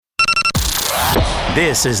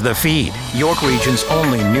This is The Feed, York Region's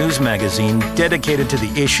only news magazine dedicated to the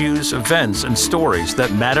issues, events, and stories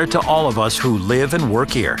that matter to all of us who live and work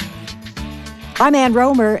here. I'm Ann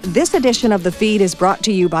Romer. This edition of The Feed is brought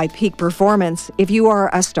to you by Peak Performance. If you are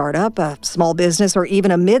a startup, a small business, or even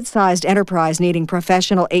a mid-sized enterprise needing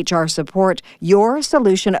professional HR support, your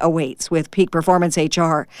solution awaits with Peak Performance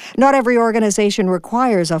HR. Not every organization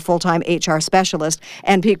requires a full-time HR specialist,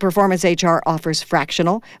 and Peak Performance HR offers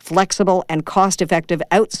fractional, flexible, and cost-effective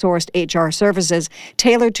outsourced HR services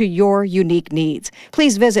tailored to your unique needs.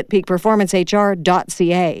 Please visit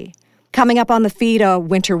peakperformancehr.ca. Coming up on The Feed, a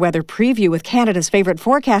winter weather preview with Canada's favorite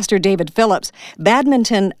forecaster, David Phillips,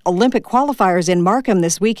 Badminton Olympic Qualifiers in Markham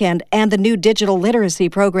this weekend, and the new digital literacy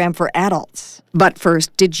program for adults. But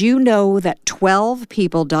first, did you know that 12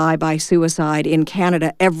 people die by suicide in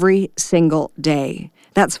Canada every single day?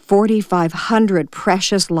 That's 4,500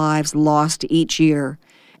 precious lives lost each year,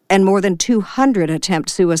 and more than 200 attempt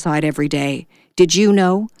suicide every day. Did you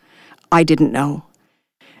know? I didn't know.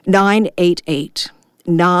 988.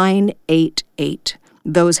 988.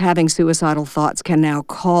 Those having suicidal thoughts can now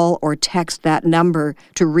call or text that number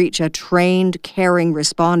to reach a trained, caring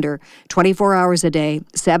responder 24 hours a day,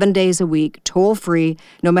 7 days a week, toll-free,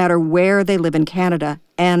 no matter where they live in Canada,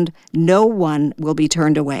 and no one will be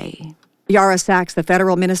turned away. Yara Sachs, the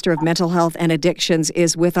Federal Minister of Mental Health and Addictions,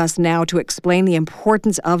 is with us now to explain the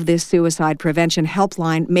importance of this suicide prevention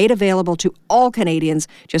helpline made available to all Canadians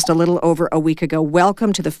just a little over a week ago.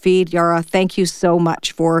 Welcome to The Feed, Yara. Thank you so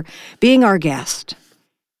much for being our guest.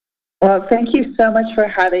 Well, thank you so much for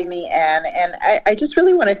having me, Anne. And I just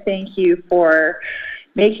really want to thank you for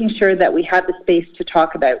making sure that we have the space to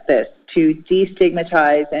talk about this, to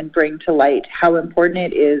destigmatize and bring to light how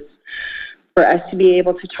important it is for us to be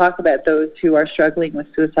able to talk about those who are struggling with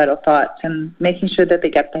suicidal thoughts and making sure that they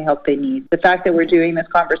get the help they need. The fact that we're doing this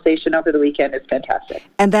conversation over the weekend is fantastic.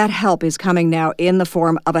 And that help is coming now in the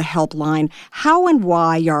form of a helpline. How and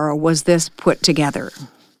why, Yara, was this put together?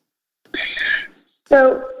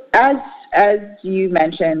 So, as you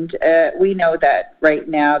mentioned, we know that right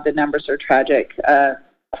now the numbers are tragic.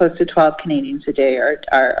 Close to 12 Canadians a day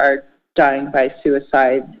are dying by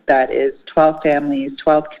suicide. That is 12 families,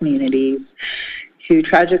 12 communities who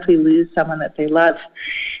tragically lose someone that they love.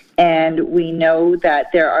 And we know that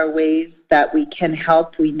there are ways that we can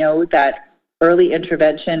help. We know that early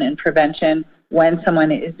intervention and prevention when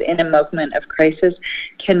someone is in a moment of crisis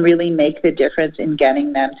can really make the difference in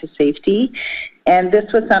getting them to safety. And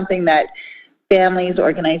this was something that families,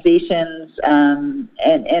 organizations, and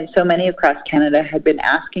so many across Canada had been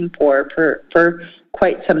asking for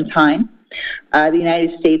quite some time. The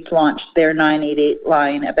United States launched their 988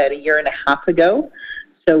 line about a year and a half ago.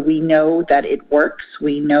 So we know that it works.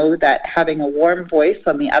 We know that having a warm voice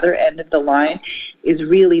on the other end of the line is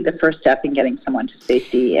really the first step in getting someone to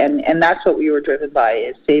safety. And that's what we were driven by,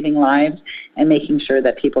 is saving lives and making sure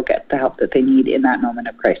that people get the help that they need in that moment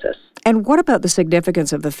of crisis. And what about the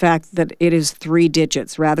significance of the fact that it is 3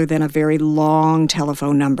 digits rather than a very long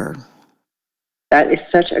telephone number? That is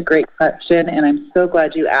such a great question, and I'm so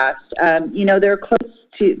glad you asked. There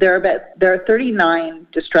are 39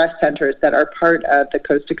 distress centers that are part of the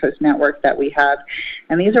Coast to Coast network that we have,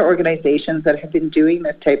 and these are organizations that have been doing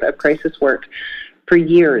this type of crisis work for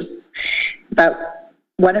years. But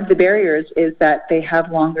one of the barriers is that they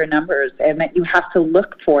have longer numbers, and that you have to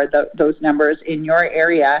look for those numbers in your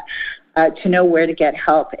area to know where to get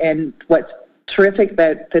help. And what's terrific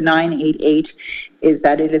about the 988 is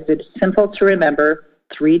that it is a simple to remember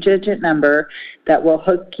 3-digit number that will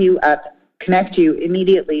hook you up, connect you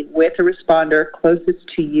immediately with a responder closest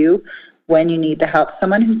to you when you need the help.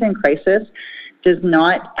 Someone who's in crisis does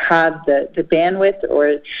not have the bandwidth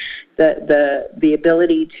or the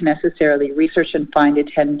ability to necessarily research and find a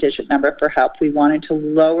 10-digit number for help. We wanted to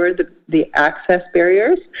lower the access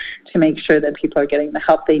barriers to make sure that people are getting the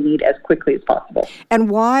help they need as quickly as possible. And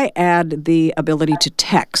why add the ability to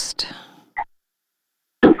text?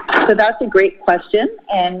 So that's a great question.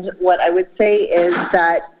 And what I would say is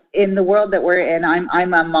that in the world that we're in,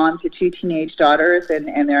 I'm a mom to 2 teenage daughters, and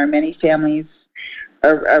there are many families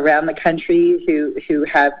around the country who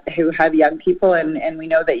have young people, and we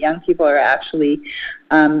know that young people are actually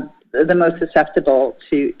the most susceptible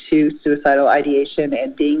to suicidal ideation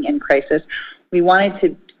and being in crisis. We wanted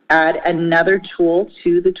to add another tool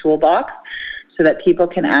to the toolbox so that people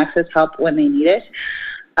can access help when they need it.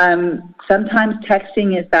 Sometimes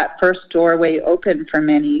texting is that first doorway open for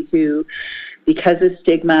many who, because of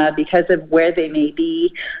stigma, because of where they may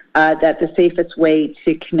be, that the safest way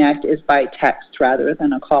to connect is by text rather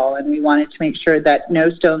than a call. And we wanted to make sure that no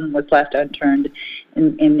stone was left unturned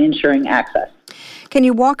in ensuring access. Can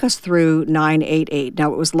you walk us through 988?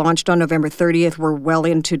 Now, it was launched on November 30th. We're well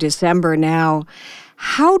into December now.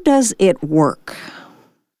 How does it work?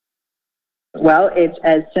 Well, it's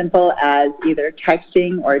as simple as either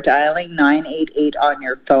texting or dialing 988 on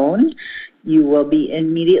your phone. You will be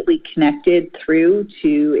immediately connected through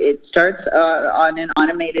to, it starts on an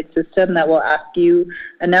automated system that will ask you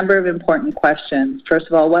a number of important questions. First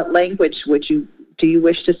of all, what language do you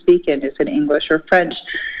wish to speak in? Is it English or French?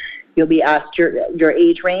 You'll be asked your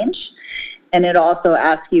age range, and it also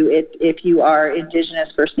asks you if you are Indigenous,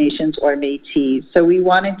 First Nations, or Métis. So we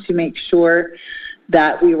wanted to make sure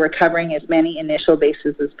that we were covering as many initial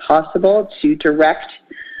bases as possible to direct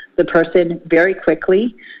the person very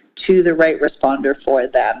quickly to the right responder for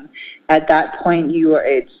them. At that point,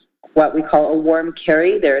 it's what we call a warm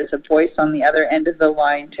carry. There is a voice on the other end of the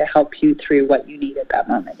line to help you through what you need at that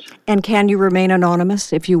moment. And can you remain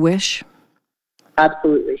anonymous if you wish?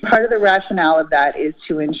 Absolutely. Part of the rationale of that is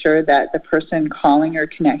to ensure that the person calling or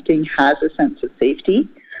connecting has a sense of safety.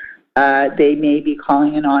 They may be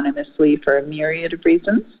calling anonymously for a myriad of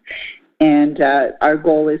reasons. And our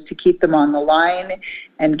goal is to keep them on the line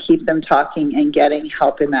and keep them talking and getting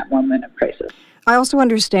help in that moment of crisis. I also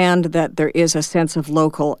understand that there is a sense of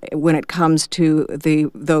local when it comes to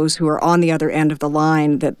those who are on the other end of the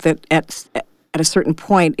line, that at a certain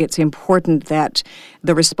point it's important that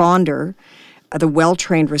the responder, the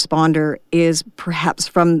well-trained responder, is perhaps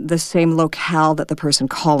from the same locale that the person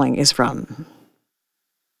calling is from.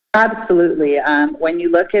 Absolutely. When you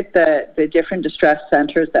look at the different distress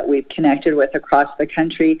centers that we've connected with across the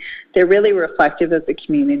country, they're really reflective of the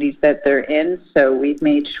communities that they're in. So we've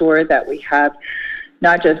made sure that we have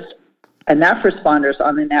not just enough responders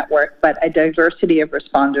on the network, but a diversity of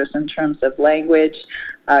responders in terms of language,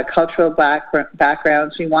 cultural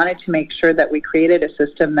backgrounds. We wanted to make sure that we created a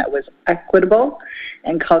system that was equitable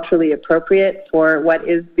and culturally appropriate for what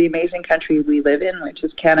is the amazing country we live in, which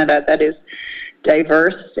is Canada, that is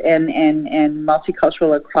diverse and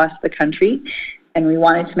multicultural across the country. And we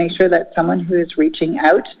wanted to make sure that someone who is reaching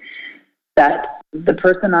out, that the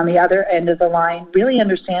person on the other end of the line really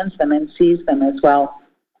understands them and sees them as well.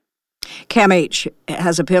 CAMH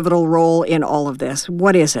has a pivotal role in all of this.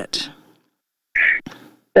 What is it?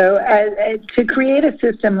 So to create a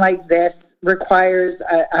system like this requires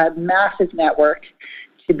a massive network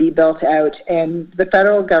to be built out, and the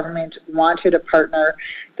federal government wanted a partner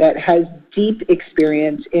that has deep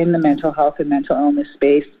experience in the mental health and mental illness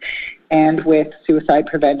space and with suicide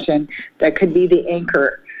prevention that could be the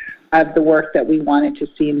anchor of the work that we wanted to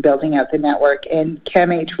see in building out the network. And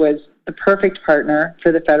CAMH was the perfect partner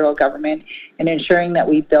for the federal government in ensuring that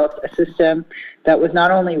we built a system that was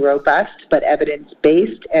not only robust but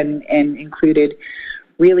evidence-based and included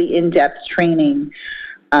really in-depth training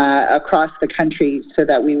across the country so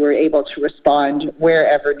that we were able to respond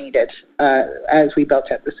wherever needed as we built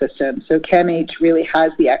out the system. So CAMH really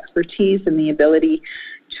has the expertise and the ability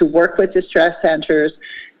to work with distress centers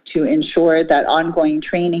to ensure that ongoing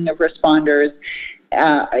training of responders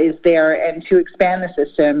is there, and to expand the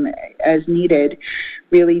system as needed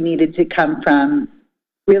really needed to come from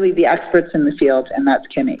really the experts in the field, and that's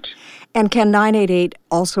CAMH. And can 988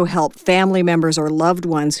 also help family members or loved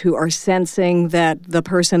ones who are sensing that the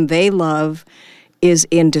person they love is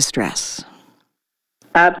in distress?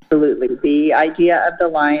 Absolutely. The idea of the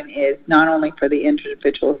line is not only for the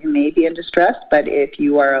individual who may be in distress, but if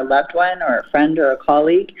you are a loved one or a friend or a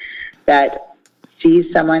colleague that sees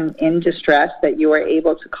someone in distress, that you are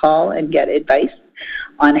able to call and get advice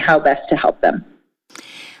on how best to help them.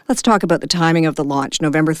 Let's talk about the timing of the launch,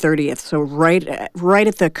 November 30th. So right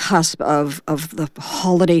at the cusp of the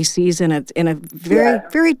holiday season. It's in a very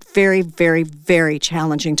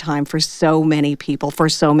challenging time for so many people for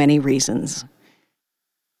so many reasons.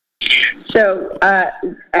 So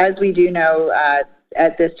as we do know,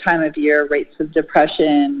 at this time of year, rates of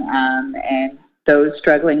depression and those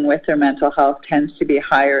struggling with their mental health tends to be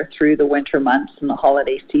higher through the winter months and the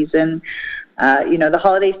holiday season. The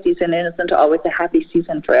holiday season isn't always a happy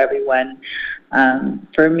season for everyone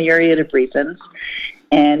for a myriad of reasons.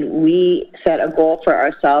 And we set a goal for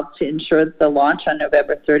ourselves to ensure the launch on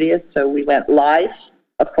November 30th. So we went live,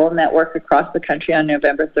 a full network across the country on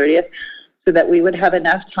November 30th, so that we would have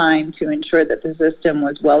enough time to ensure that the system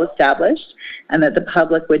was well established and that the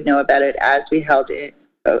public would know about it as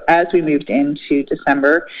we moved into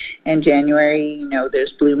December and January.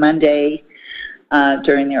 There's Blue Monday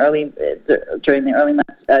during the early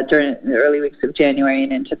weeks of January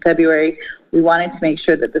and into February. We wanted to make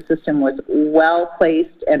sure that the system was well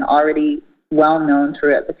placed and already well known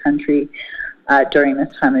throughout the country during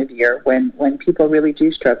this time of year when people really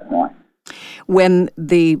do struggle more. When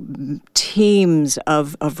the teams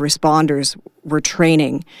of responders were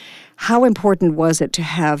training, how important was it to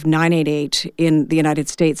have 988 in the United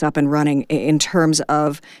States up and running in terms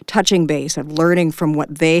of touching base, of learning from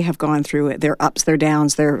what they have gone through, their ups, their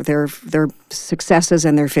downs, their successes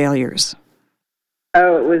and their failures?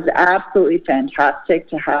 Oh, it was absolutely fantastic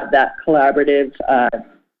to have that collaborative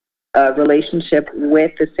relationship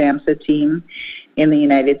with the SAMHSA team in the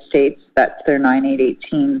United States. That's their 988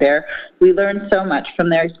 team there. We learned so much from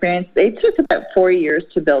their experience. They took about 4 years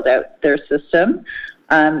to build out their system.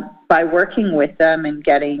 By working with them and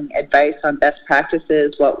getting advice on best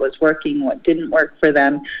practices, what was working, what didn't work for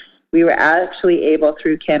them, we were actually able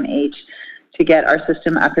through CAMH to get our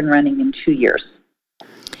system up and running in 2 years.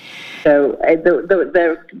 So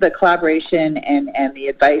the collaboration and the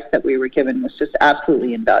advice that we were given was just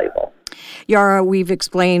absolutely invaluable. Yara,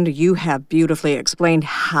 you have beautifully explained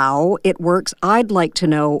how it works. I'd like to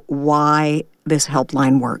know why this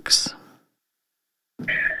helpline works.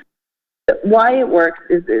 Why it works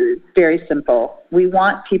is very simple. We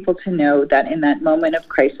want people to know that in that moment of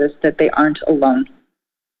crisis that they aren't alone.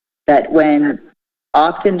 That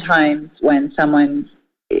oftentimes when someone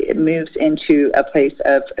moves into a place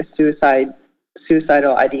of a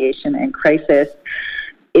suicidal ideation and crisis,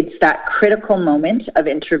 it's that critical moment of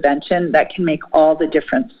intervention that can make all the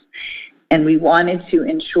difference. And we wanted to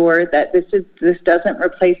ensure that this doesn't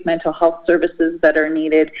replace mental health services that are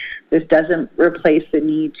needed. This doesn't replace the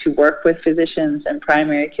need to work with physicians and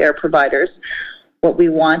primary care providers. What we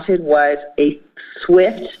wanted was a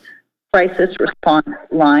swift crisis response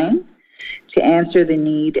line to answer the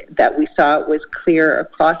need that we saw was clear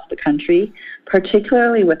across the country,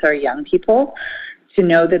 particularly with our young people, to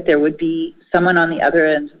know that there would be someone on the other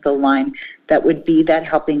end of the line that would be that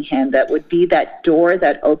helping hand, that would be that door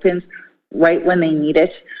that opens right when they need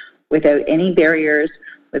it, without any barriers,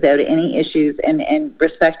 without any issues, and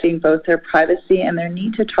respecting both their privacy and their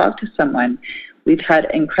need to talk to someone. We've had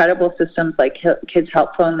incredible systems like Kids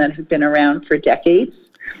Help Phone that have been around for decades.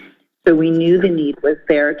 So we knew the need was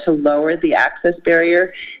there to lower the access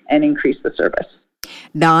barrier and increase the service.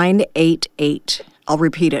 988. I'll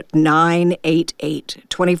repeat it. 988.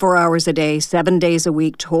 24 hours a day, 7 days a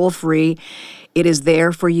week, toll free. It is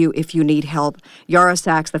there for you if you need help. Yara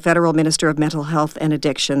Sachs, the Federal Minister of Mental Health and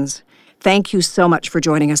Addictions. Thank you so much for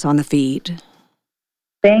joining us on the feed.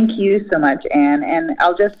 Thank you so much, Anne. And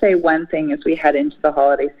I'll just say one thing as we head into the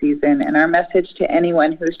holiday season, and our message to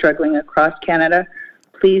anyone who is struggling across Canada,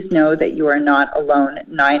 please know that you are not alone.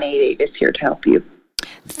 988 is here to help you.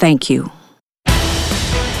 Thank you.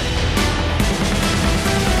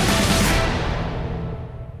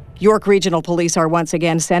 York Regional Police are once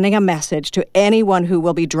again sending a message to anyone who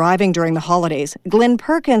will be driving during the holidays. Glenn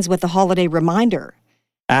Perkins with the holiday reminder.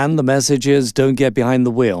 And the message is, don't get behind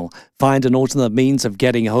the wheel. Find an alternate means of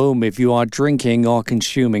getting home if you are drinking or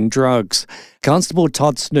consuming drugs. Constable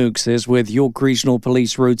Todd Snooks is with York Regional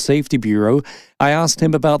Police Road Safety Bureau. I asked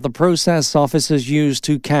him about the process officers use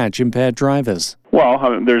to catch impaired drivers.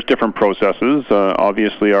 Well, there's different processes.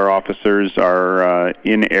 Obviously, our officers are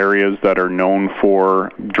in areas that are known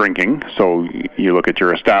for drinking. So you look at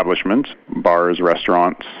your establishments, bars,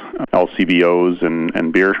 restaurants, LCBOs,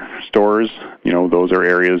 and beer stores. You know, those are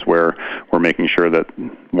areas where we're making sure that,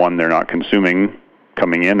 one, they're not consuming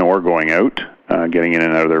coming in or going out, getting in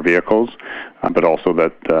and out of their vehicles, but also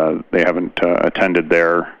that they haven't attended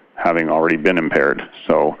there having already been impaired.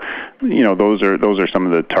 So, you know, those are some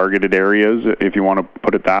of the targeted areas, if you want to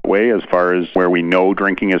put it that way, as far as where we know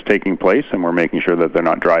drinking is taking place, and we're making sure that they're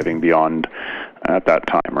not driving beyond at that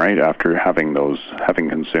time, right, after having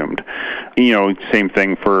consumed. You know, same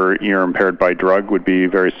thing for you're impaired by drug would be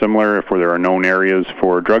very similar. If there are known areas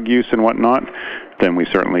for drug use and whatnot, then we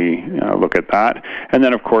certainly look at that. And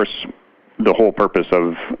then, of course, the whole purpose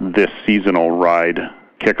of this seasonal ride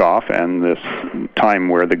kickoff and this time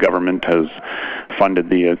where the government has funded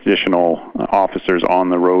the additional officers on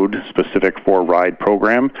the road specific for ride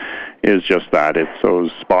program is just that. It's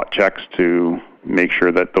those spot checks to make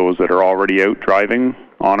sure that those that are already out driving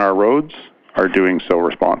on our roads are doing so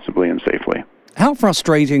responsibly and safely. How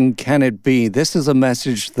frustrating can it be? This is a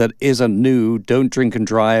message that isn't new, don't drink and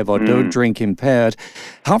drive or don't drink impaired.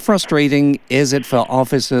 How frustrating is it for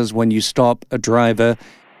officers when you stop a driver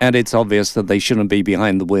and it's obvious that they shouldn't be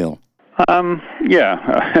behind the wheel?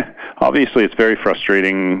 Yeah. Obviously, it's very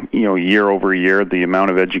frustrating, year over year, the amount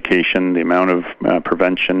of education, the amount of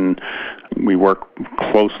prevention. We work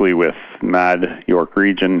closely with MAD York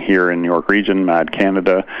Region here in York Region, MAD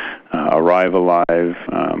Canada, Arrive Alive,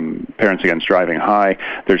 Parents Against Driving High.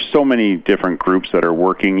 There's so many different groups that are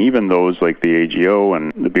working, even those like the AGO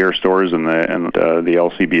and the beer stores and the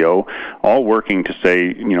LCBO, all working to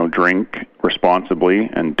say, drink responsibly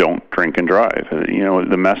and don't drink and drive.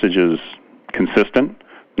 The message is consistent,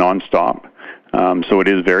 nonstop. So it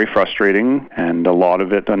is very frustrating, and a lot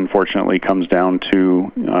of it, unfortunately, comes down to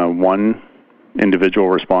one, individual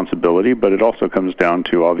responsibility, but it also comes down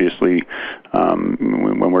to, obviously,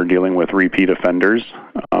 when we're dealing with repeat offenders,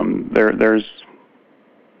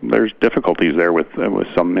 there's difficulties there with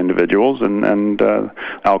some individuals, and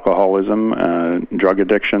alcoholism, drug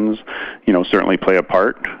addictions, certainly play a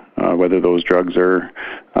part. Whether those drugs are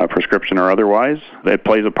prescription or otherwise, it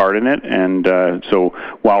plays a part in it. And so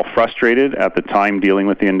while frustrated at the time dealing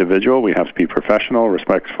with the individual, we have to be professional,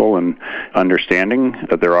 respectful, and understanding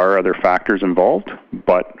that there are other factors involved.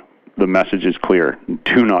 But the message is clear.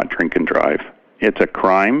 Do not drink and drive. It's a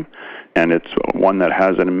crime, and it's one that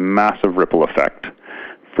has a massive ripple effect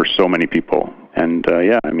for so many people. And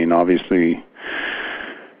obviously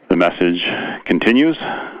the message continues.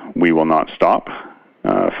 We will not stop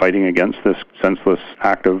fighting against this senseless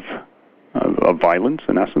act of violence,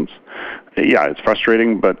 in essence. Yeah, it's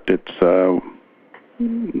frustrating, but it's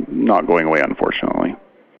not going away, unfortunately.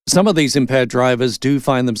 Some of these impaired drivers do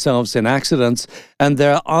find themselves in accidents, and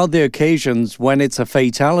there are the occasions when it's a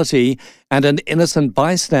fatality and an innocent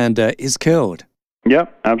bystander is killed. Yeah,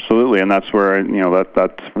 absolutely, and that's where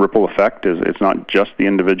that ripple effect is. It's not just the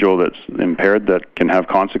individual that's impaired that can have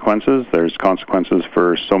consequences. There's consequences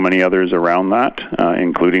for so many others around that,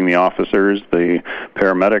 including the officers, the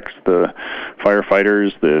paramedics, the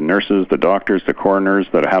firefighters, the nurses, the doctors, the coroners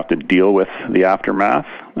that have to deal with the aftermath,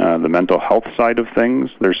 the mental health side of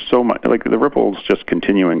things. There's so much, the ripples just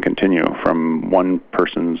continue and continue from one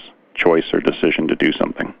person's choice or decision to do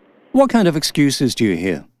something. What kind of excuses do you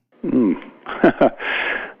hear?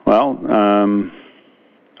 Well,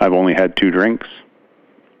 I've only had 2 drinks.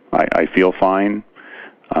 I feel fine.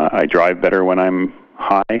 I drive better when I'm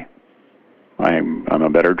high. I'm a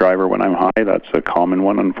better driver when I'm high. That's a common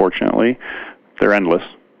one, unfortunately. They're endless.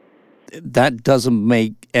 That doesn't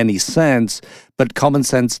make any sense, but common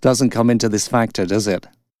sense doesn't come into this factor, does it?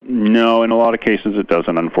 No, in a lot of cases it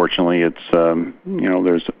doesn't. Unfortunately, it's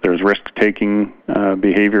there's risk-taking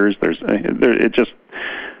behaviors.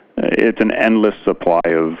 It's an endless supply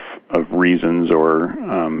of reasons or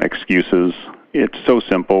excuses. It's so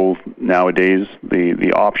simple nowadays.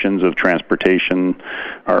 The options of transportation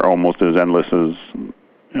are almost as endless as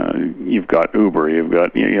you've got Uber, you've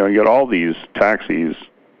got all these taxis,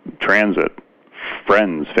 transit,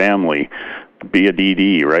 friends, family. Be a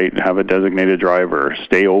DD, right? Have a designated driver.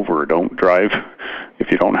 Stay over. Don't drive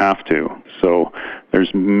if you don't have to. So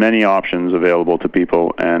there's many options available to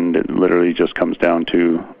people, and it literally just comes down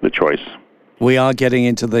to the choice. We are getting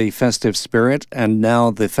into the festive spirit, and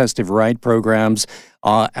now the festive ride programs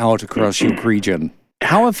are out across your region.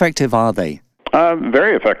 How effective are they?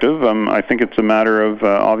 Very effective. I think it's a matter of,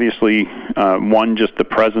 obviously, one, just the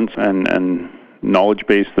presence and knowledge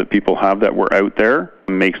base that people have that we're out there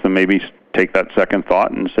makes them maybe take that second thought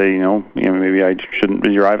and say, maybe I shouldn't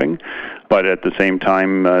be driving. But at the same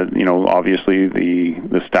time, obviously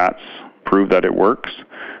the stats prove that it works,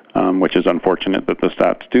 which is unfortunate that the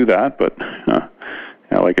stats do that. But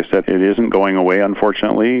like I said, it isn't going away,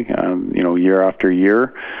 unfortunately. Year after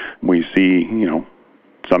year, we see,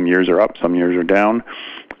 some years are up, some years are down.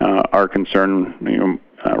 Our concern,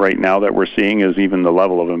 right now that we're seeing is even the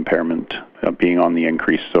level of impairment being on the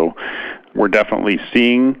increase. So we're definitely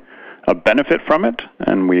seeing a benefit from it,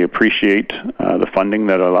 and we appreciate the funding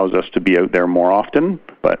that allows us to be out there more often.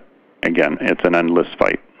 But again, it's an endless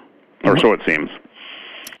fight, or so it seems.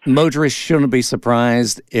 Motorists shouldn't be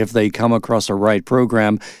surprised if they come across a ride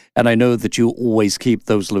program, and I know that you always keep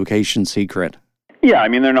those locations secret. Yeah,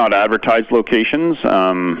 they're not advertised locations.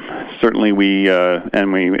 Certainly, we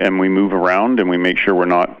move around, and we make sure we're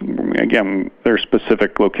not. Again, there are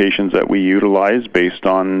specific locations that we utilize based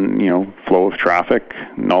on flow of traffic,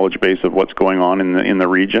 knowledge base of what's going on in the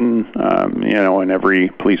region. And every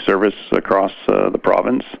police service across the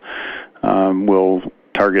province will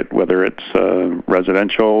target whether it's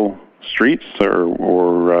residential streets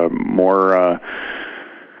or more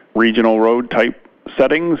regional road type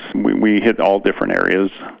settings. We hit all different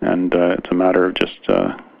areas, and it's a matter of just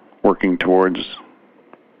working towards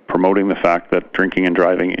promoting the fact that drinking and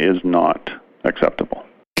driving is not acceptable.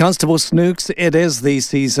 Constable Snooks, it is the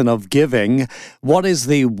season of giving. What is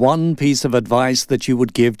the one piece of advice that you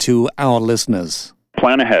would give to our listeners?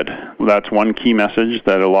 Plan ahead. That's one key message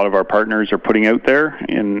that a lot of our partners are putting out there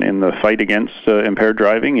in the fight against impaired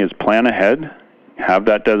driving is plan ahead. Have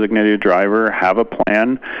that designated driver, have a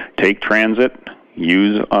plan, take transit,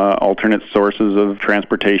 use alternate sources of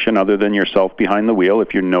transportation other than yourself behind the wheel.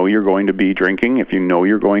 If you know you're going to be drinking, if you know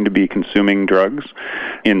you're going to be consuming drugs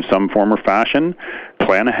in some form or fashion,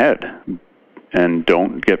 plan ahead and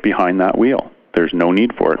don't get behind that wheel. There's no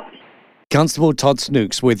need for it. Constable Todd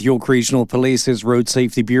Snooks with York Regional Police's Road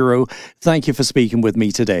Safety Bureau, thank you for speaking with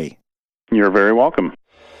me today. You're very welcome.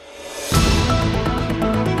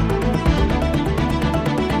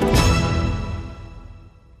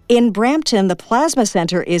 In Brampton, the Plasma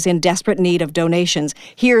Center is in desperate need of donations.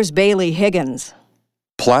 Here's Bailey Higgins.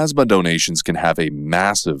 Plasma donations can have a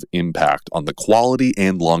massive impact on the quality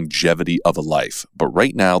and longevity of a life. But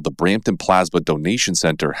right now, the Brampton Plasma Donation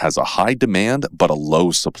Center has a high demand but a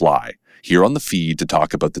low supply. Here on the feed to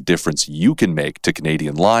talk about the difference you can make to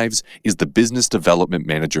Canadian lives is the Business Development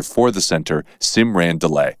Manager for the Center, Simran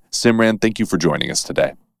Delay. Simran, thank you for joining us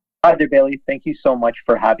today. Hi there, Bailey. Thank you so much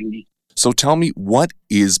for having me. So tell me, what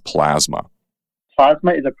is plasma?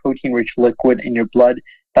 Plasma is a protein-rich liquid in your blood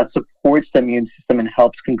that supports the immune system and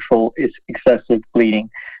helps control its excessive bleeding.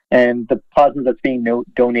 And the plasma that's being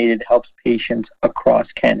donated helps patients across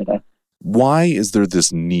Canada. Why is there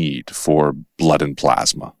this need for blood and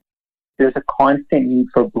plasma? There's a constant need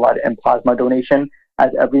for blood and plasma donation,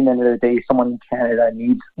 as every minute of the day, someone in Canada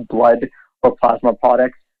needs blood or plasma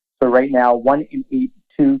products. So right now, 1 in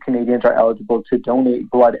 82 Canadians are eligible to donate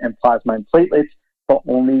blood and plasma and platelets, but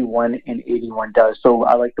only 1 in 81 does. So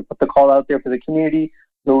I like to put the call out there for the community,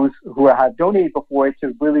 those who have donated before,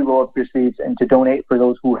 to really roll up your sleeves and to donate. For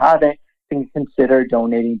those who haven't, to consider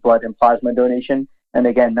donating blood and plasma donation. And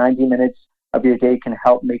again, 90 minutes of your day can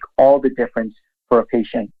help make all the difference for a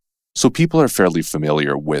patient. So people are fairly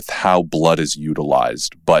familiar with how blood is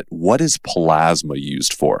utilized, but what is plasma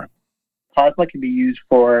used for? Plasma can be used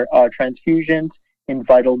for transfusions in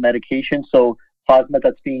vital medication. So plasma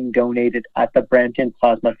that's being donated at the Brampton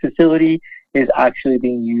Plasma Facility is actually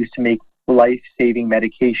being used to make life-saving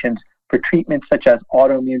medications for treatments such as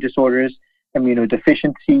autoimmune disorders,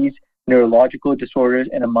 immunodeficiencies, neurological disorders,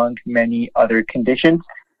 and among many other conditions.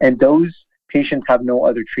 And those patients have no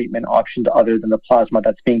other treatment options other than the plasma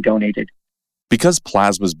that's being donated. Because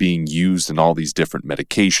plasma is being used in all these different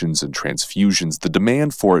medications and transfusions, the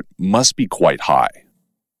demand for it must be quite high.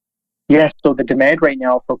 Yes, so the demand right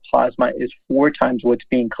now for plasma is 4 times what's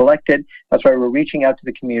being collected. That's why we're reaching out to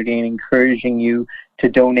the community and encouraging you to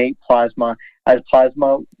donate plasma. As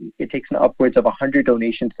plasma, it takes an upwards of 100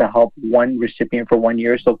 donations to help one recipient for 1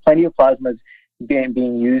 year. So plenty of plasma is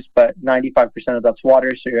being used, but 95% of that's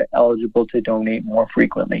water, so you're eligible to donate more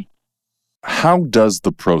frequently. How does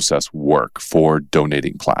the process work for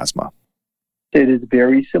donating plasma? It is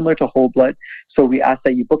very similar to whole blood. So we ask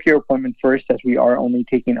that you book your appointment first, as we are only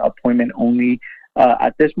taking appointment only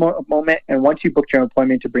at this moment. And once you book your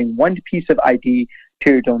appointment, to bring 1 piece of ID to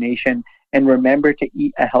your donation. And remember to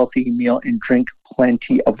eat a healthy meal and drink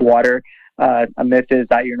plenty of water. A myth is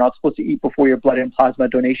that you're not supposed to eat before your blood and plasma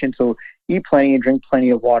donation. So eat plenty and drink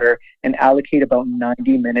plenty of water and allocate about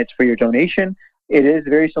 90 minutes for your donation. It is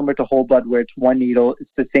very similar to whole blood, where it's 1 needle. It's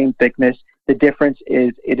the same thickness. The difference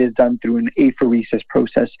is it is done through an apheresis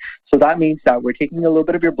process. So that means that we're taking a little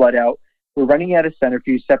bit of your blood out. We're running out a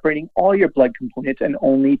centrifuge, separating all your blood components and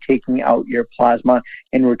only taking out your plasma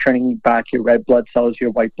and returning back your red blood cells, your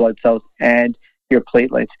white blood cells, and your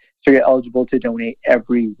platelets. So you're eligible to donate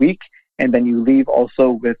every week. And then you leave also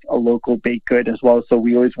with a local baked good as well. So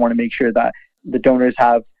we always want to make sure that the donors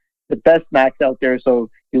have the best snacks out there, so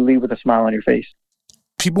you leave with a smile on your face.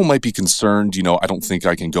 People might be concerned, I don't think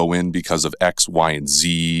I can go in because of X, Y, and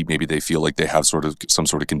Z. Maybe they feel like they have some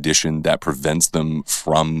sort of condition that prevents them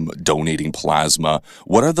from donating plasma.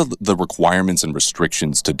 What are the requirements and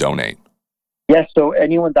restrictions to donate? Yes, so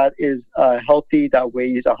anyone that is healthy, that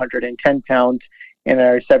weighs 110 pounds, and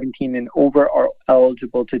are 17 and over are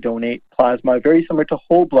eligible to donate plasma. Very similar to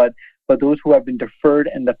whole blood, but those who have been deferred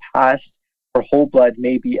in the past for whole blood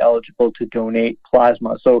may be eligible to donate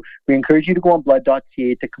plasma. So we encourage you to go on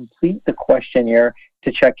blood.ca to complete the questionnaire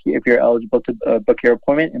to check if you're eligible to book your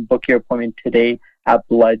appointment, and book your appointment today at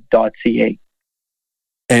blood.ca.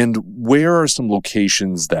 And where are some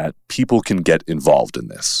locations that people can get involved in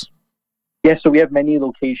this? Yes, so we have many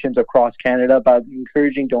locations across Canada, but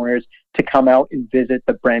encouraging donors to come out and visit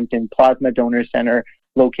the Brampton Plasma Donor Center,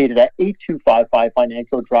 located at 8255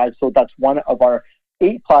 Financial Drive. So that's one of our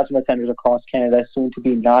 8 plasma centers across Canada, soon to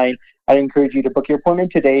be 9. I encourage you to book your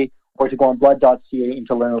appointment today or to go on blood.ca and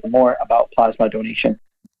to learn a little more about plasma donation.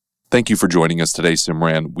 Thank you for joining us today,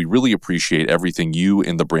 Simran. We really appreciate everything you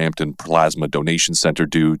and the Brampton Plasma Donation Center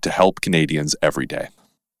do to help Canadians every day.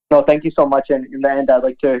 No, thank you so much. And in the end, I'd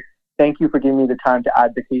like to thank you for giving me the time to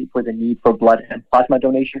advocate for the need for blood and plasma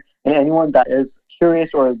donation. And anyone that is curious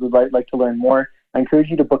or would like to learn more, I encourage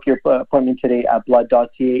you to book your appointment today at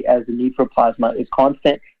blood.ca, as the need for plasma is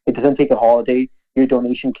constant. It doesn't take a holiday. Your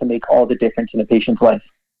donation can make all the difference in a patient's life.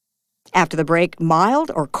 After the break, mild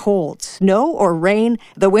or cold, snow or rain,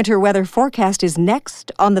 the winter weather forecast is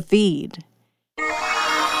next on the feed.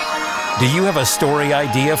 Do you have a story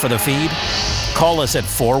idea for the feed? Call us at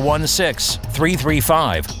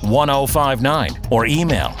 416-335-1059 or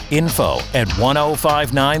email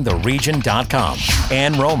info@1059theregion.com.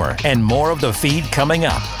 Ann Romer and more of the feed coming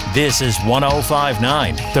up. This is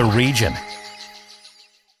 1059 The Region.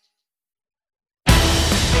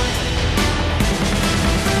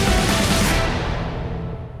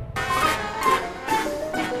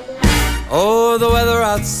 Oh, the weather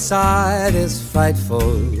outside is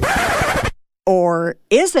frightful. Or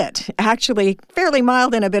is it? Actually, fairly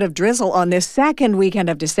mild and a bit of drizzle on this second weekend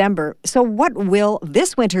of December. So what will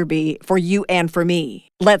this winter be for you and for me?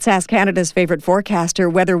 Let's ask Canada's favorite forecaster,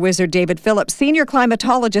 weather wizard David Phillips, senior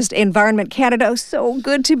climatologist, Environment Canada. So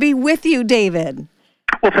good to be with you, David.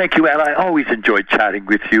 Well, thank you, Ann. I always enjoyed chatting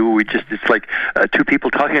with you. It's like two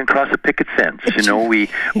people talking across a picket fence. You know, we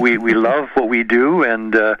love what we do,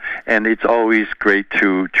 and it's always great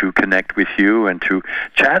to connect with you and to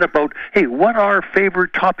chat about, hey, what our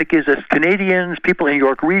favorite topic is as Canadians, people in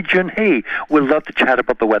York Region. Hey, we'd love to chat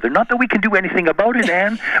about the weather. Not that we can do anything about it,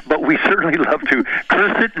 Ann, but we certainly love to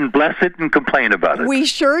curse it and bless it and complain about it. We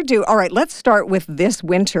sure do. All right, let's start with this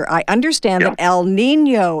winter. I understand that El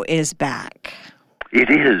Nino is back. It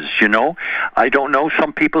is, you know. I don't know.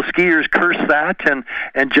 Some people, skiers, curse that,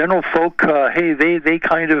 and general folk, hey, they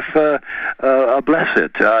kind of bless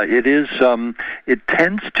it. It is. It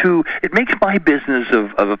tends to. It makes my business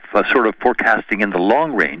of sort of forecasting in the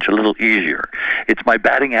long range a little easier. It's my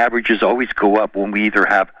batting averages always go up when we either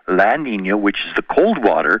have La Nina, which is the cold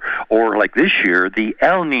water, or like this year, the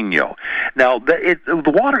El Nino. Now, the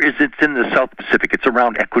water it's in the South Pacific. It's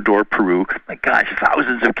around Ecuador, Peru. My gosh,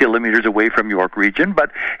 thousands of kilometers away from York Region.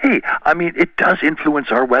 But hey, I mean, it does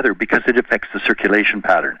influence our weather because it affects the circulation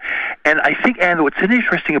pattern. And I think, Anne, what's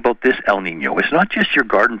interesting about this El Nino is not just your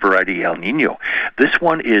garden variety El Nino. This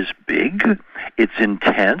one is big. It's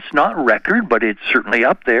intense, not record, but it's certainly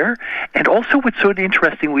up there. And also what's so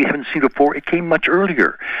interesting we haven't seen before, it came much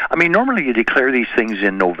earlier. I mean, normally you declare these things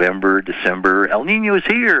in November, December. El Nino is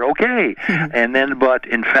here, okay. And then, but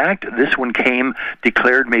in fact, this one came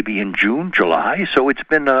declared maybe in June, July. So it's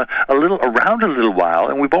been around a little while,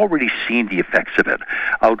 and we've already seen the effects of it.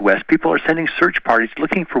 Out west, people are sending search parties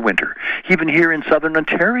looking for winter. Even here in southern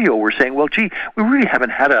Ontario, we're saying, well, gee, we really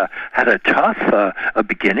haven't had a tough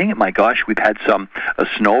beginning. My gosh, we've had some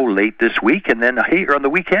snow late this week, and then hey, on the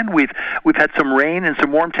weekend we've had some rain and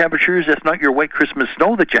some warm temperatures. That's not your white Christmas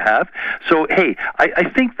snow that you have. So hey, I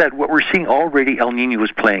think that what we're seeing already, El Nino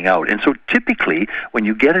is playing out. And so typically, when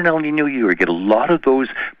you get an El Nino year, you get a lot of those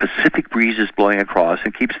Pacific breezes blowing across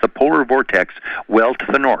and keeps the polar vortex well to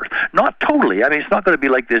the north. Not totally. I mean, it's not going to be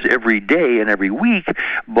like this every day and every week,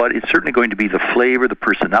 but it's certainly going to be the flavor, the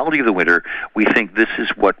personality of the winter. We think this is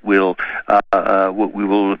what we will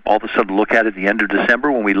all of a sudden look at the end of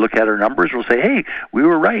December. When we look at our numbers, we'll say, hey, we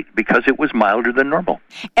were right because it was milder than normal.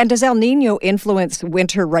 And does El Nino influence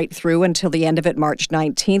winter right through until the end of it, March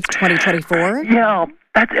 19th, 2024? Yeah.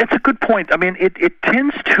 That's a good point. I mean, it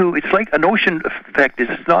tends to. It's like an ocean effect.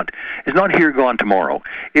 It's not here, gone tomorrow.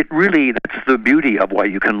 It really. That's the beauty of why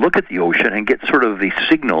you can look at the ocean and get sort of the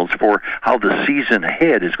signals for how the season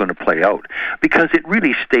ahead is going to play out, because it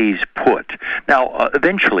really stays put. Now,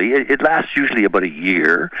 eventually, it lasts usually about a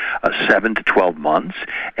year, 7 to 12 months,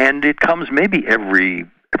 and it comes maybe every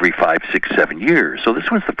 5, 6, 7 years. So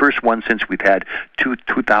this was the first one since we've had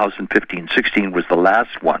 2015-16 was the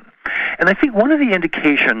last one. And I think one of the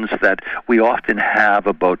indications that we often have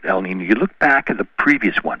about El Nino, you look back at the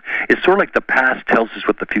previous one, it's sort of like the past tells us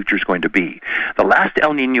what the future is going to be. The last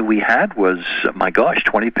El Nino we had was, my gosh,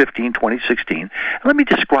 2015, 2016. And let me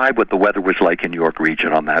describe what the weather was like in York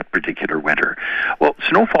Region on that particular winter. Well,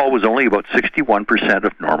 snowfall was only about 61%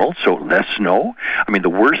 of normal, so less snow. I mean, the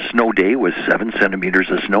worst snow day was 7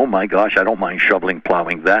 centimeters of snow. My gosh, I don't mind shoveling,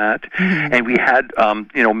 plowing that. Mm-hmm. And we had,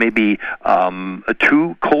 maybe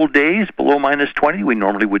 2 cold days below minus 20. We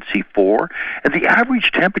normally would see 4. And the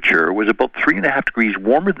average temperature was about 3.5 degrees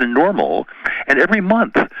warmer than normal. And every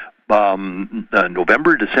month,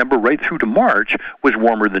 November, December, right through to March was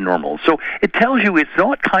warmer than normal. So it tells you it's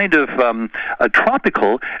not kind of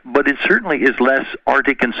tropical, but it certainly is less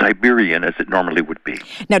Arctic and Siberian as it normally would be.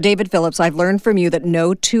 Now, David Phillips, I've learned from you that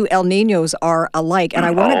no two El Niños are alike, and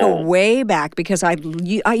I want to go way back because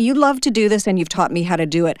you love to do this and you've taught me how to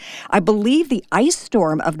do it. I believe the ice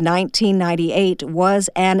storm of 1998 was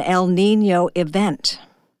an El Niño event.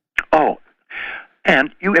 Oh,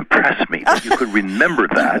 and you impress me that you could remember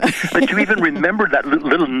that you even remember that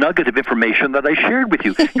little nugget of information that I shared with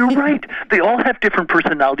you. You're right. They all have different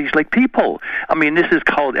personalities like people. I mean, this is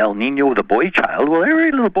called El Niño, the boy child. Well,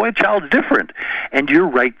 every little boy child's different. And you're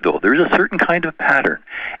right, though. There's a certain kind of pattern.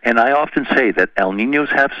 And I often say that El Niños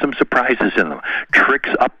have some surprises in them, tricks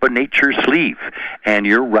up a nature's sleeve. And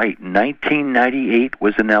you're right. 1998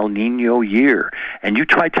 was an El Niño year. And you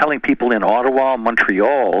try telling people in Ottawa,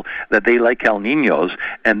 Montreal, that they like El Niños,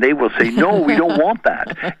 and they will say, no, we don't want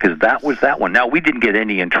that, because that was that one. Now, we didn't get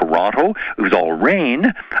any in Toronto. It was all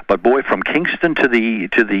rain, but boy, from Kingston to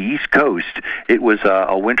the East Coast, it was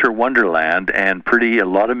a winter wonderland and a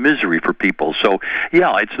lot of misery for people. So,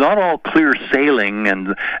 yeah, it's not all clear sailing and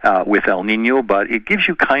with El Niño, but it gives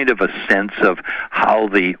you kind of a sense of how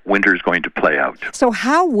the winter is going to play out. So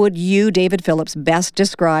how would you, David Phillips, best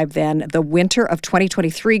describe then the winter of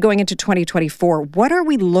 2023 going into 2024? What are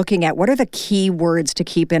we looking at? What are the key words to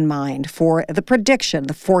keep in mind for the prediction,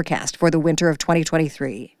 the forecast for the winter of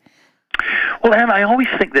 2023? Well, Anne, I always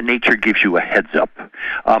think that nature gives you a heads up.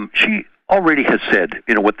 She already has said,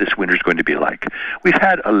 what this winter is going to be like. We've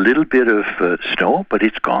had a little bit of snow, but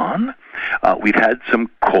it's gone. We've had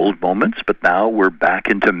some cold moments, but now we're back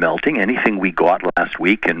into melting. Anything we got last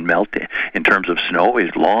week and melt in terms of snow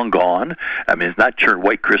is long gone. I mean, it's not your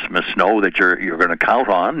white Christmas snow that you're going to count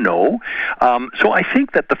on. No. So I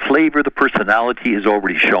think that the flavor, the personality is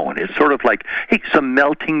already shown. It's sort of like, hey, some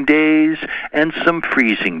melting days and some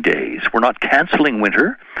freezing days. We're not canceling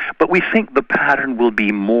winter, but we think the pattern will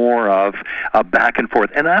be more of a back and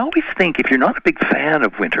forth. And I always think if you're not a big fan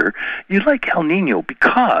of winter, you like El Niño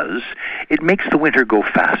because it makes the winter go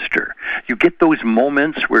faster. You get those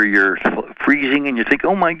moments where you're freezing and you think,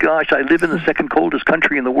 oh my gosh, I live in the second coldest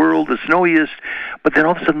country in the world, the snowiest, but then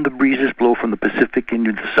all of a sudden the breezes blow from the Pacific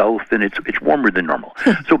into the south and it's warmer than normal.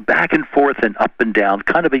 So back and forth and up and down,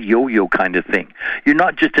 kind of a yo-yo kind of thing. You're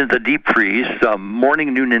not just in the deep freeze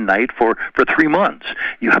morning, noon, and night for 3 months.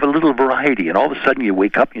 You have a little variety, and all of a sudden you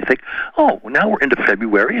wake up and you think, oh, now we're into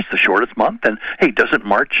February, it's the shortest month, and hey, doesn't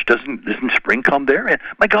spring come there? And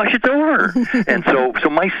my gosh, it's over. And so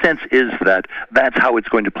my sense is that that's how it's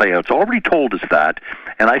going to play out. It's already told us that,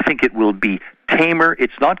 and I think it will be tamer.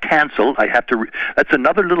 It's not canceled. That's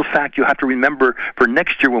another little fact you have to remember for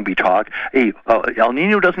next year when we talk. Hey, El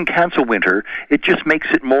Niño doesn't cancel winter. It just makes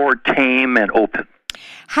it more tame and open.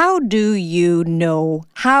 How do you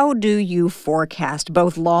forecast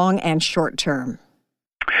both long and short term?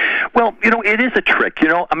 Well, it is a trick.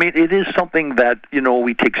 I mean, it is something that,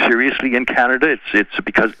 we take seriously in Canada. It's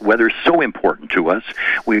because weather is so important to us.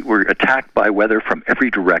 We're attacked by weather from every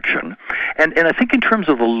direction. And I think in terms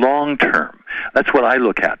of the long term, that's what I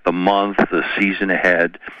look at, the month, the season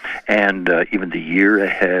ahead, and even the year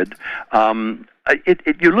ahead.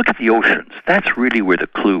 You look at the oceans. That's really where the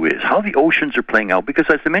clue is, how the oceans are playing out. Because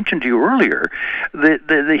as I mentioned to you earlier,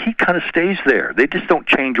 the heat kind of stays there. They just don't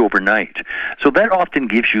change overnight. So that often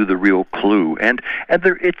gives you the real clue. And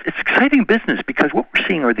it's exciting business because what we're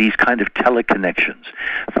seeing are these kind of teleconnections.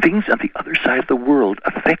 Things on the other side of the world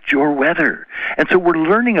affect your weather. And so we're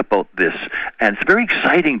learning about this. And it's very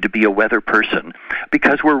exciting to be a weather person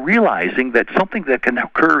because we're realizing that something that can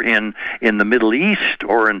occur in the Middle East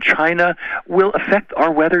or in China will affect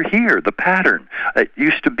our weather here, the pattern. It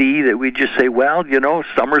used to be that we just say, well,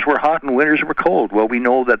 summers were hot and winters were cold. Well, we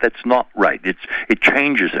know that that's not right. It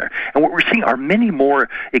changes there. And what we're seeing are many more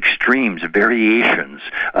extremes, variations,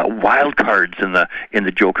 wild cards in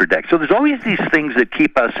the Joker deck. So there's always these things that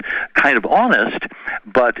keep us kind of honest,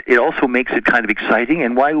 but it also makes it kind of exciting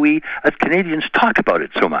and why we as Canadians talk about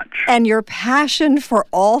it so much. And your passion for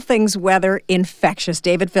all things weather, infectious.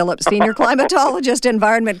 David Phillips, Senior Climatologist,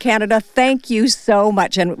 Environment Canada, thank you so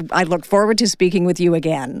much, and I look forward to speaking with you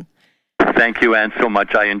again. Thank you, Anne, so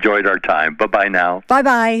much. I enjoyed our time. Bye-bye now.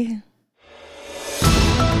 Bye-bye.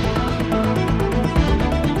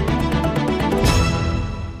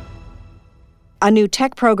 A new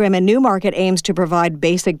tech program in Newmarket aims to provide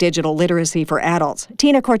basic digital literacy for adults.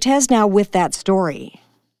 Tina Cortez now with that story.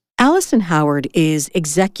 Alison Howard is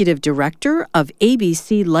Executive Director of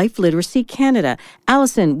ABC Life Literacy Canada.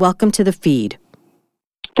 Alison, welcome to the feed.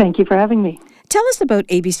 Thank you for having me. Tell us about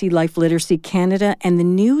ABC Life Literacy Canada and the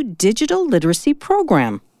new digital literacy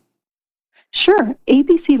program. Sure.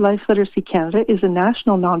 ABC Life Literacy Canada is a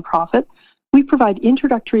national nonprofit. We provide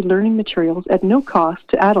introductory learning materials at no cost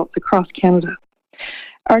to adults across Canada.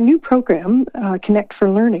 Our new program, Connect for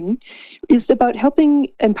Learning, is about helping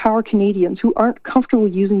empower Canadians who aren't comfortable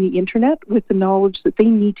using the internet with the knowledge that they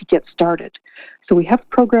need to get started. So we have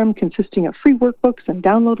a program consisting of free workbooks and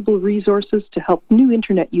downloadable resources to help new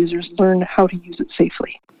internet users learn how to use it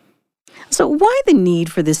safely. So why the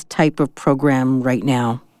need for this type of program right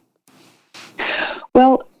now?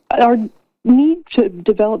 Well, our need to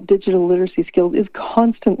develop digital literacy skills is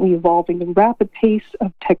constantly evolving. The rapid pace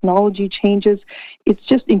of technology changes, it's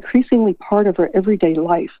just increasingly part of our everyday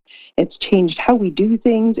life. It's changed how we do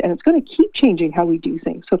things, and it's going to keep changing how we do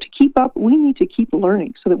things. So to keep up, we need to keep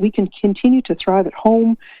learning so that we can continue to thrive at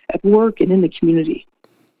home, at work, and in the community.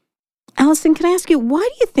 Allison, can I ask you, why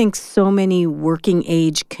do you think so many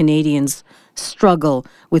working-age Canadians struggle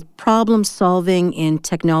with problem-solving in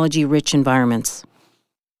technology-rich environments?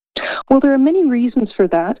 Well, there are many reasons for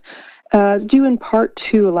that, due in part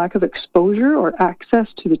to a lack of exposure or access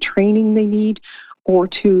to the training they need or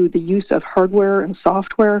to the use of hardware and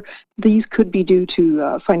software. These could be due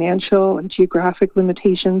to financial and geographic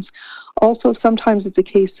limitations. Also, sometimes it's a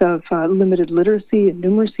case of limited literacy and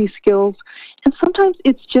numeracy skills. And sometimes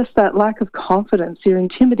it's just that lack of confidence. You're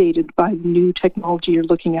intimidated by the new technology you're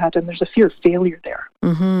looking at, and there's a fear of failure there.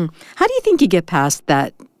 Mm-hmm. How do you think you get past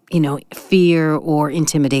that, fear or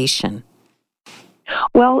intimidation?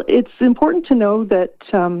 Well, it's important to know that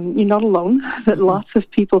you're not alone, that lots of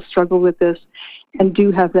people struggle with this and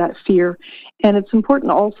do have that fear. And it's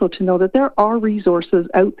important also to know that there are resources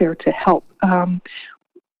out there to help.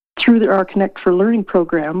 Through our Connect for Learning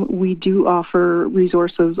program, we do offer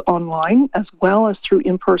resources online as well as through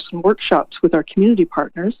in-person workshops with our community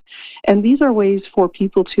partners. And these are ways for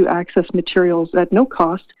people to access materials at no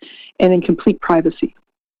cost and in complete privacy.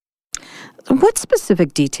 What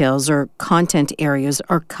specific details or content areas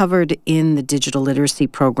are covered in the digital literacy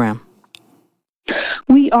program?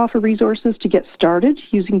 We offer resources to get started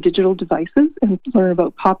using digital devices and learn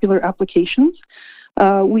about popular applications.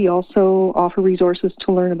 We also offer resources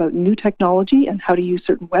to learn about new technology and how to use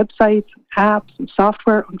certain websites, apps, and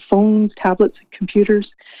software on phones, tablets, and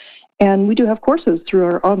computers. And we do have courses through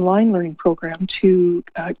our online learning program to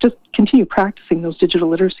just continue practicing those digital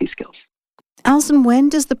literacy skills. Allison, when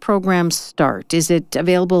does the program start? Is it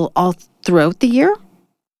available all throughout the year?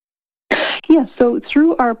 Yes, so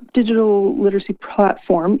through our digital literacy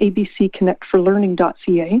platform,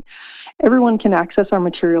 abcconnectforlearning.ca, everyone can access our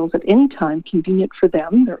materials at any time convenient for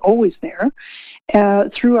them. They're always there.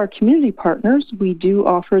 Through our community partners, we do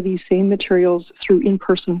offer these same materials through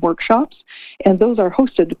in-person workshops, and those are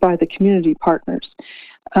hosted by the community partners.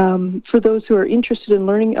 For those who are interested in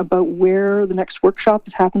learning about where the next workshop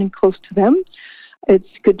is happening close to them, it's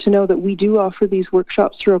good to know that we do offer these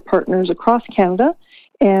workshops through our partners across Canada,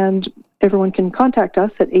 and everyone can contact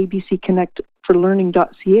us at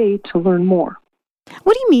abcconnectforlearning.ca to learn more.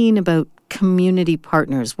 What do you mean about community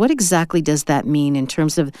partners? What exactly does that mean in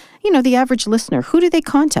terms of, the average listener? Who do they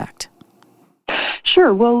contact?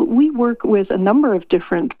 Sure. Well, we work with a number of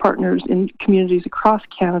different partners in communities across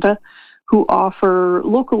Canada who offer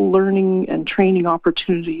local learning and training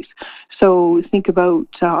opportunities. So think about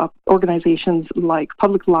organizations like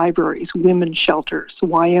public libraries, women's shelters,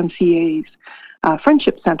 YMCAs,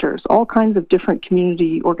 friendship centers, all kinds of different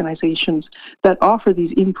community organizations that offer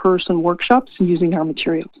these in-person workshops using our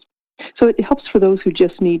materials. So it helps for those who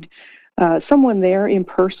just need someone there in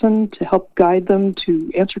person to help guide them, to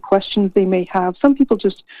answer questions they may have. Some people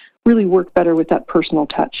just really work better with that personal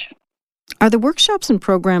touch. Are the workshops and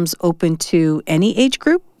programs open to any age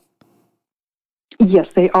group? Yes,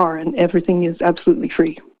 they are, and everything is absolutely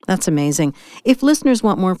free. That's amazing. If listeners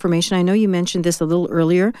want more information, I know you mentioned this a little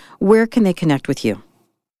earlier, where can they connect with you?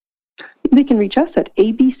 They can reach us at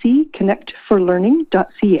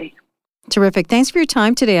abcconnectforlearning.ca. Terrific. Thanks for your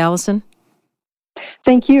time today, Allison.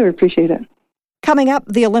 Thank you. I appreciate it. Coming up,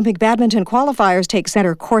 the Olympic badminton qualifiers take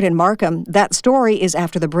center court in Markham. That story is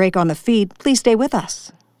after the break on the feed. Please stay with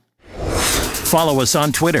us. Follow us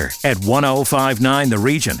on Twitter at 1059 The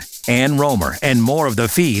Region. Ann Romer and more of the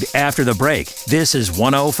feed after the break. This is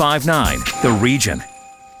 1059 The Region.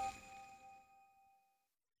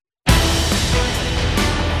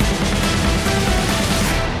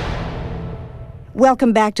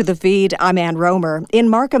 Welcome back to the feed. I'm Ann Romer. In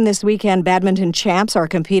Markham this weekend, badminton champs are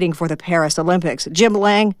competing for the Paris Olympics. Jim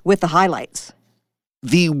Lang with the highlights.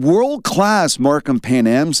 The world-class Markham Pan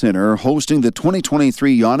Am Center hosting the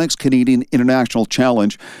 2023 Yonex Canadian International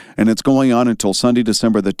Challenge, and it's going on until Sunday,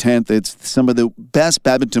 December the 10th. It's some of the best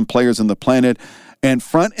badminton players on the planet And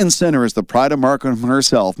front and center is the pride of Markham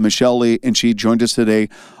herself, Michelle Lee, and she joined us today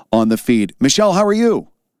on the feed. Michelle, how are you?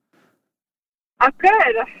 I'm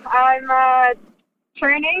good. I'm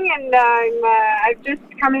training, and I'm just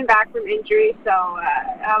coming back from injury, so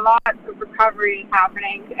a lot of recovery is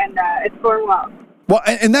happening, and it's going well. Well,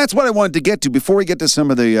 and that's what I wanted to get to before we get to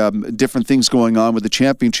some of the different things going on with the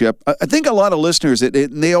championship. I think a lot of listeners,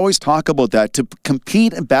 they always talk about that. To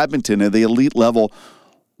compete in badminton at the elite level,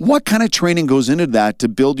 what kind of training goes into that to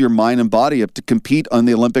build your mind and body up to compete on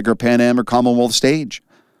the Olympic or Pan Am or Commonwealth stage?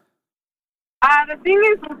 The thing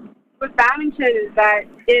is with badminton is that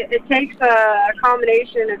it takes a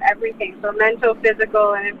combination of everything, so mental,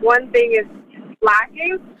 physical, and if one thing is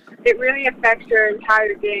lacking, it really affects your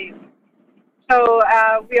entire game. So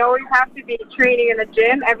we always have to be training in the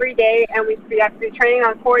gym every day, and we have to be training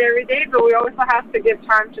on court every day, but we also have to give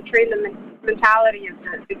time to train the mentality of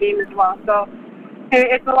the game as well. So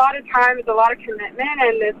it's a lot of time, it's a lot of commitment,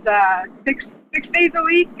 and it's six days a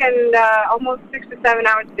week and almost 6 to 7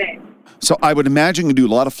 hours a day. So I would imagine you do a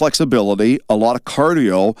lot of flexibility, a lot of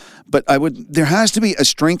cardio, but there has to be a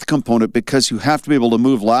strength component because you have to be able to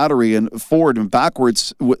move laterally and forward and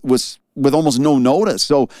backwards with almost no notice.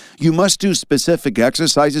 So you must do specific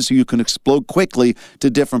exercises so you can explode quickly to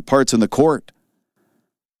different parts in the court.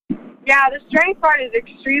 Yeah, the strength part is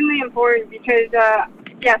extremely important because,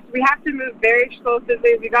 yes, we have to move very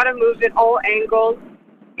explosively. We got to move at all angles,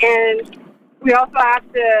 and we also have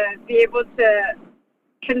to be able to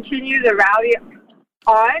continue the rally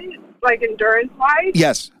on, like endurance-wise.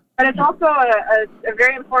 Yes. But it's also a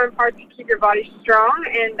very important part to keep your body strong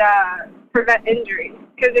and prevent injury.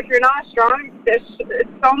 Because if you're not strong, there's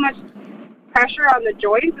so much pressure on the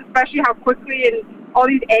joints, especially how quickly and all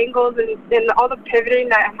these angles and all the pivoting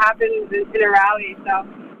that happens in a rally. So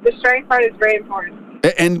the strength part is very important.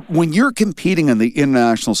 And when you're competing on the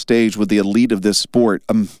international stage with the elite of this sport,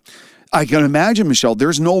 I can imagine, Michelle,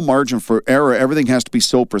 there's no margin for error. Everything has to be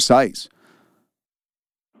so precise.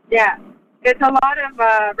 Yeah. It's a lot of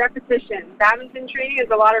repetition. Badminton training is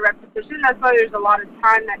a lot of repetition. That's why there's a lot of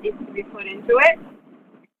time that needs to be put into it.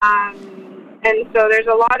 And so there's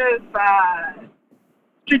a lot of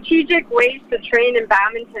strategic ways to train in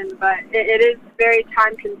badminton, but it is very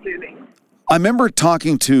time-consuming. I remember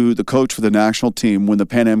talking to the coach for the national team when the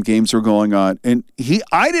Pan Am Games were going on, and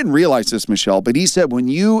I didn't realize this, Michelle, but he said when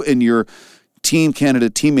you and your Team Canada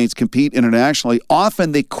teammates compete internationally,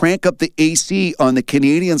 often they crank up the AC on the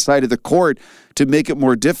Canadian side of the court to make it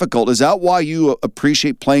more difficult. Is that why you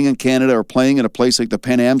appreciate playing in Canada or playing in a place like the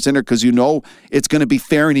Pan Am Centre, because you know it's going to be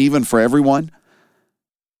fair and even for everyone?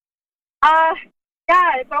 Yeah,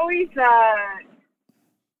 it's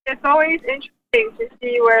always interesting to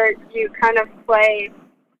see where you kind of play,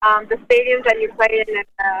 the stadiums that you play in,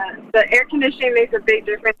 and the air conditioning makes a big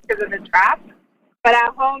difference because of the draft. But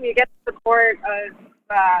at home, you get the support of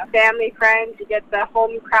family, friends, you get the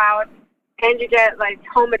home crowd, and you get like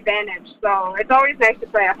home advantage. So it's always nice to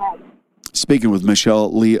play at home. Speaking with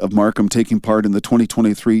Michelle Lee of Markham, taking part in the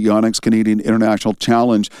 2023 Yonex Canadian International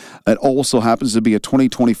Challenge. It also happens to be a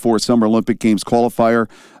 2024 Summer Olympic Games qualifier.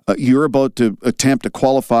 You're about to attempt to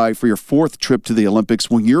qualify for your fourth trip to the Olympics.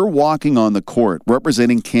 When you're walking on the court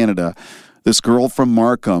representing Canada, this girl from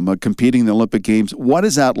Markham competing in the Olympic Games, what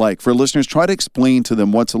is that like? For listeners, try to explain to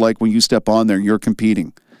them what's it like when you step on there and you're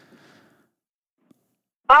competing.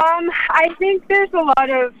 I think there's a lot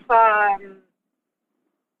of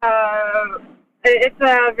it's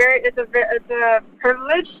a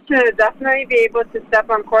privilege to definitely be able to step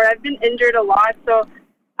on court. I've been injured a lot, so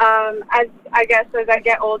as I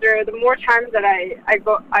get older, the more times that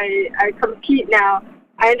I compete now,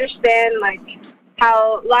 I understand like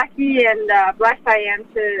how lucky and blessed I am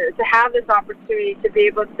to have this opportunity to be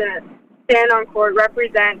able to stand on court,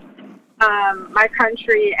 represent my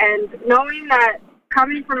country, and knowing that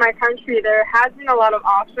coming from my country, there has been a lot of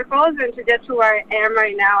obstacles, and to get to where I am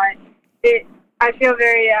right now, I feel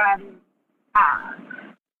very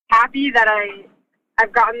happy that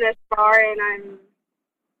I've gotten this far, and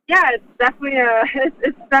it's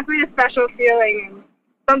definitely a special feeling, and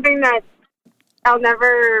something that I'll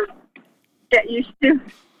never get used to.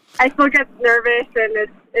 I still get nervous, and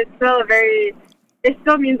it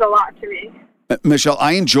still means a lot to me. Michelle,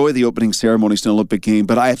 I enjoy the opening ceremonies in an Olympic game,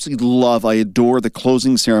 but I absolutely I adore the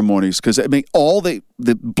closing ceremonies because I mean, all the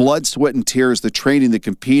blood, sweat, and tears, the training, the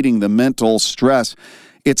competing, the mental stress,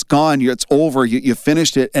 it's gone. It's over. You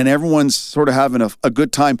finished it, and everyone's sort of having a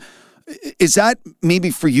good time. Is that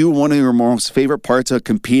maybe for you one of your most favorite parts of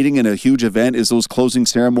competing in a huge event is those closing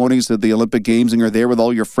ceremonies of the Olympic Games, and you're there with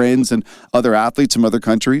all your friends and other athletes from other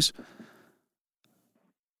countries?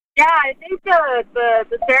 Yeah, I think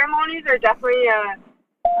the ceremonies are definitely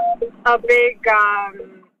a big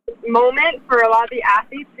moment for a lot of the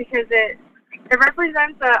athletes because it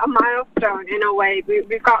represents a milestone in a way.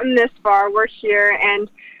 We've gotten this far, we're here, and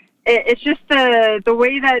it's just the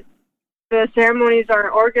way that the ceremonies are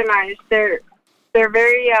organized. They're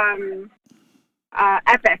very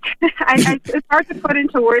epic. It's hard to put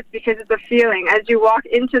into words because it's a feeling. As you walk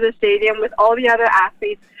into the stadium with all the other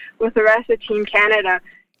athletes, with the rest of Team Canada,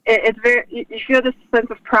 it's very. You feel this sense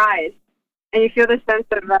of pride, and you feel this sense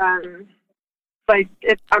of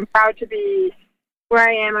I'm proud to be where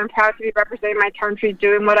I am. I'm proud to be representing my country,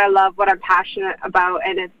 doing what I love, what I'm passionate about,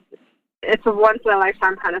 and it's a once in a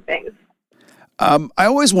lifetime kind of thing. I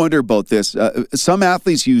always wonder about this. Some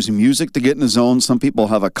athletes use music to get in the zone. Some people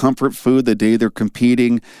have a comfort food the day they're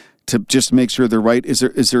competing to just make sure they're right. Is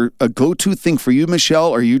there a go-to thing for you, Michelle,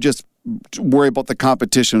 or you just worry about the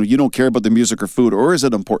competition? You don't care about the music or food, or is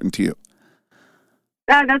it important to you?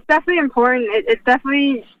 That's definitely important. It's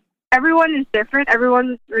definitely, everyone is different.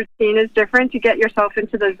 Everyone's routine is different to get yourself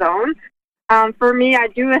into the zone. For me, I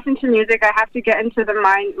do listen to music. I have to get into the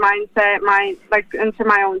mindset, into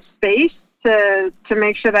my own space to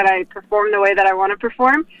make sure that I perform the way that I want to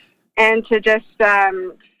perform, and to just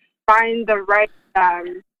find the right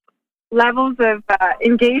levels of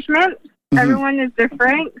engagement. Mm-hmm. Everyone is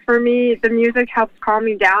different. For me, the music helps calm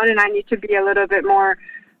me down, and I need to be a little bit more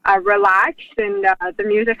relaxed, and the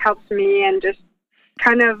music helps me, and just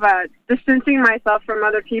kind of distancing myself from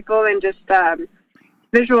other people and just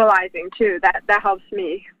visualizing too. That helps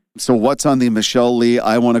me. So what's on the Michelle Lee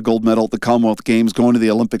I won a gold medal at the Commonwealth Games going to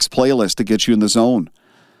the Olympics playlist to get you in the zone?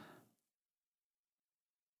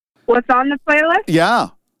 What's on the playlist? Yeah.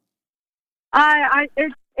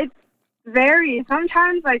 It varies.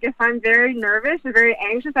 Sometimes, like, if I'm very nervous or very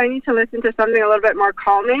anxious, I need to listen to something a little bit more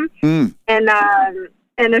calming. And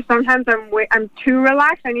if sometimes I'm too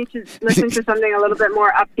relaxed, I need to listen to something a little bit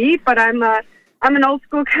more upbeat. But I'm an old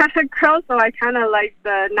school kind of girl, so I kind of like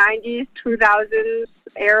the 90s, 2000s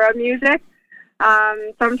era music.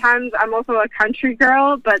 Sometimes I'm also a country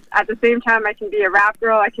girl, but at the same time, I can be a rap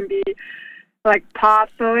girl. I can be like pop,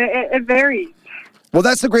 so it varies. Well,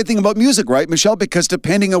 that's the great thing about music, right, Michelle? Because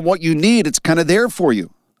depending on what you need, it's kind of there for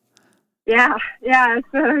you. Yeah,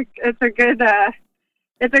 it's a good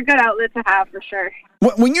outlet to have for sure.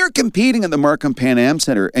 When you're competing at the Markham Pan Am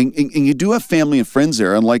Center, and you do have family and friends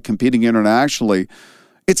there, unlike competing internationally,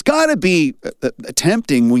 it's got to be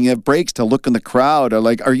tempting when you have breaks to look in the crowd.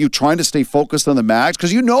 Are you trying to stay focused on the match?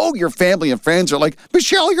 Because you know your family and friends are like,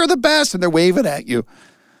 Michelle, you're the best, and they're waving at you.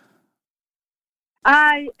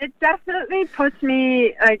 It definitely puts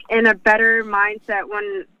me in a better mindset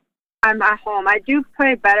when I'm at home. I do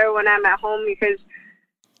play better when I'm at home because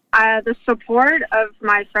the support of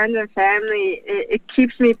my friends and family, it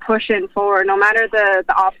keeps me pushing forward, no matter the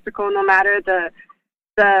obstacle, no matter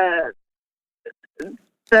the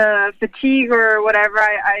fatigue or whatever.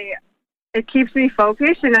 It keeps me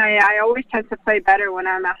focused, and I always tend to play better when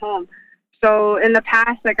I'm at home. So in the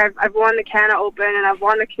past, I've won the Canada Open, and I've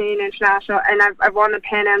won the Canadian International, and I've won the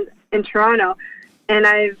Pan Am in Toronto, and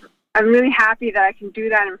I'm really happy that I can do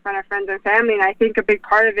that in front of friends and family. And I think a big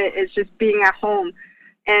part of it is just being at home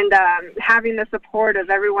and having the support of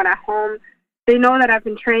everyone at home. They know that I've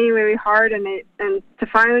been training really hard, and to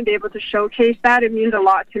finally be able to showcase that, it means a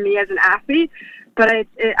lot to me as an athlete. But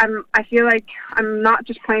I feel like I'm not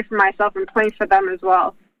just playing for myself; I'm playing for them as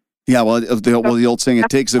well. Yeah, well, the old saying, it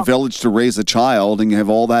takes a village to raise a child, and you have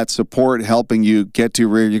all that support helping you get to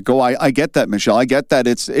where you go. I get that, Michelle. I get that.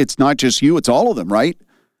 It's not just you; it's all of them, right?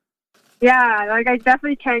 Yeah, I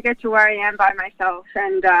definitely can't get to where I am by myself,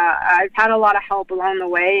 and I've had a lot of help along the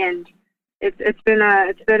way, and it's been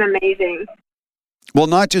amazing. Well,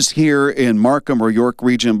 not just here in Markham or York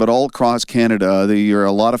region, but all across Canada. There are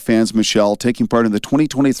a lot of fans, Michelle, taking part in the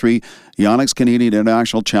 2023 Yonex Canadian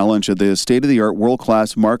International Challenge at the state-of-the-art,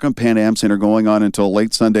 world-class Markham Pan Am Center going on until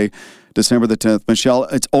late Sunday, December the 10th. Michelle,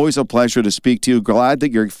 it's always a pleasure to speak to you. Glad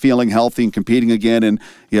that you're feeling healthy and competing again, and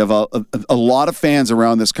you have a lot of fans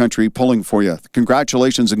around this country pulling for you.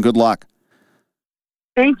 Congratulations and good luck.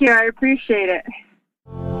 Thank you. I appreciate it.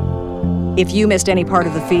 If you missed any part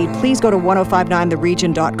of the feed, please go to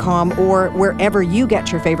 1059theregion.com or wherever you get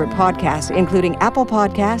your favorite podcasts, including Apple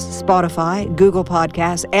Podcasts, Spotify, Google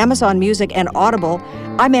Podcasts, Amazon Music, and Audible.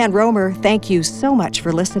 I'm Ann Romer. Thank you so much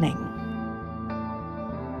for listening.